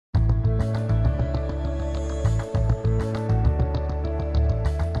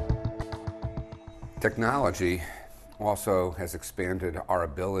Technology also has expanded our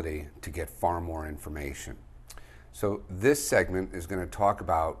ability to get far more information. So this segment is going to talk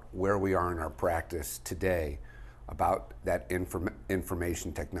about where we are in our practice today about that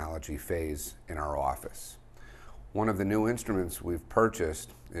information technology phase in our office. One of the new instruments we've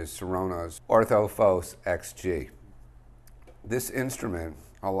purchased is Zirconia's OrthoFos XG. This instrument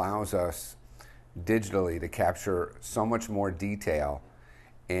allows us digitally to capture so much more detail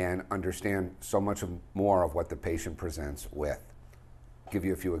and understand so much more of what the patient presents with. I'll give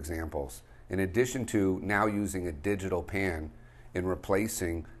you a few examples. In addition to now using a digital pan in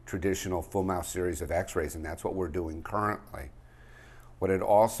replacing traditional full mouth series of x-rays, and that's what we're doing currently, what it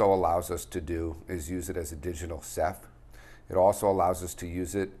also allows us to do is use it as a digital Ceph. It also allows us to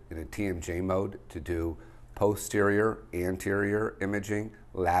use it in a TMJ mode to do posterior, anterior imaging,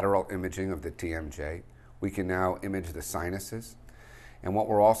 lateral imaging of the TMJ. We can now image the sinuses. And what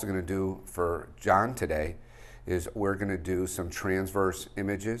we're also going to do for John today is we're going to do some transverse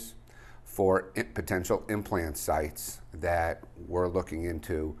images for potential implant sites that we're looking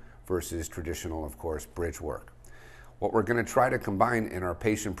into versus traditional, of course, bridge work. What we're going to try to combine in our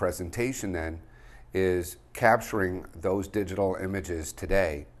patient presentation then is capturing those digital images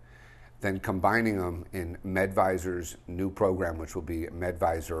today, then combining them in MedVisor's new program, which will be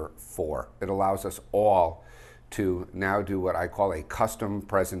MedVisor 4. It allows us all to now do what I call a custom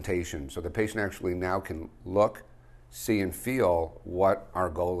presentation. So the patient actually now can look, see, and feel what our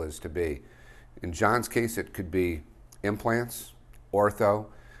goal is to be. In John's case, it could be implants, ortho,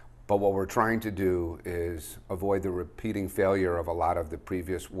 but what we're trying to do is avoid the repeating failure of a lot of the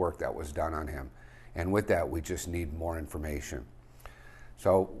previous work that was done on him. And with that, we just need more information.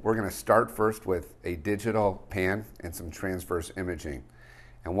 So we're going to start first with a digital pan and some transverse imaging.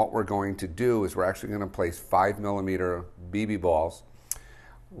 And what we're going to do is we're actually going to place 5mm BB balls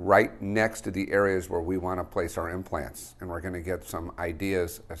right next to the areas where we want to place our implants. And we're going to get some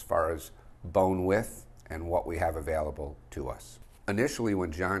ideas as far as bone width and what we have available to us. Initially,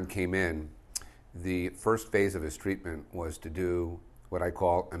 when John came in, the first phase of his treatment was to do what I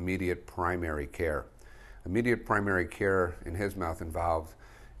call immediate primary care. Immediate primary care in his mouth involved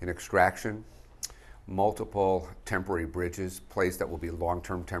an extraction, multiple temporary bridges, placed that will be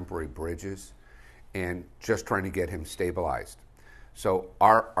long-term temporary bridges, and just trying to get him stabilized. So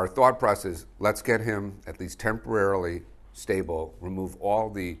our thought process, let's get him at least temporarily stable, remove all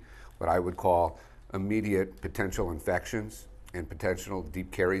the, what I would call immediate potential infections and potential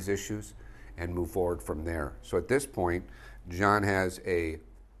deep caries issues, and move forward from there. So at this point, John has a,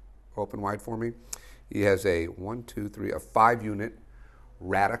 open wide for me, he has a 5-unit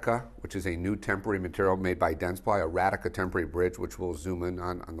Radica, which is a new temporary material made by Dentsply, a Radica temporary bridge, which we'll zoom in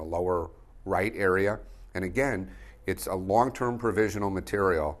on the lower right area. And again, it's a long-term provisional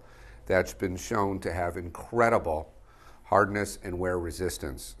material that's been shown to have incredible hardness and wear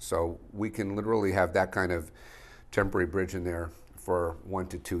resistance. So we can literally have that kind of temporary bridge in there for 1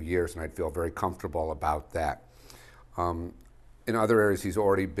 to 2 years, and I'd feel very comfortable about that. In other areas, he's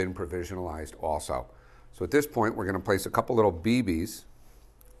already been provisionalized also. So at this point, we're going to place a couple little BBs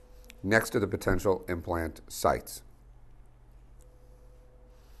next to the potential implant sites.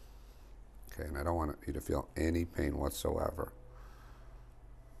 Okay, and I don't want you to feel any pain whatsoever.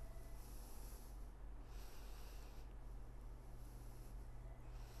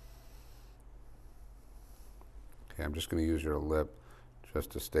 Okay, I'm just going to use your lip just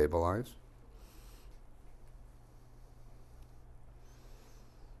to stabilize.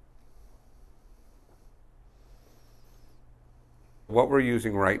 What we're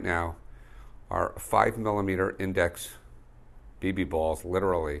using right now are 5mm index BB balls,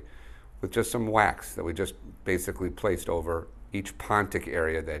 literally, with just some wax that we just basically placed over each pontic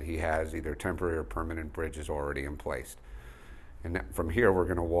area that he has either temporary or permanent bridges already in place. And from here, we're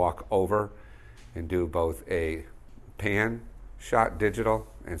going to walk over and do both a pan shot digital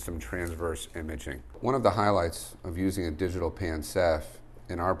and some transverse imaging. One of the highlights of using a digital pan Ceph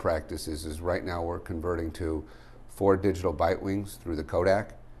in our practices is right now we're converting to 4 digital bite wings through the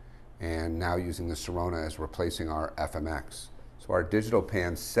Kodak, and now using the Zirconia as replacing our FMX. So our digital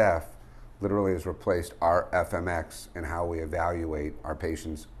pan Ceph literally has replaced our FMX in how we evaluate our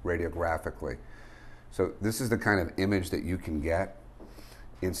patients radiographically. So this is the kind of image that you can get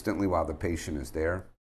instantly while the patient is there.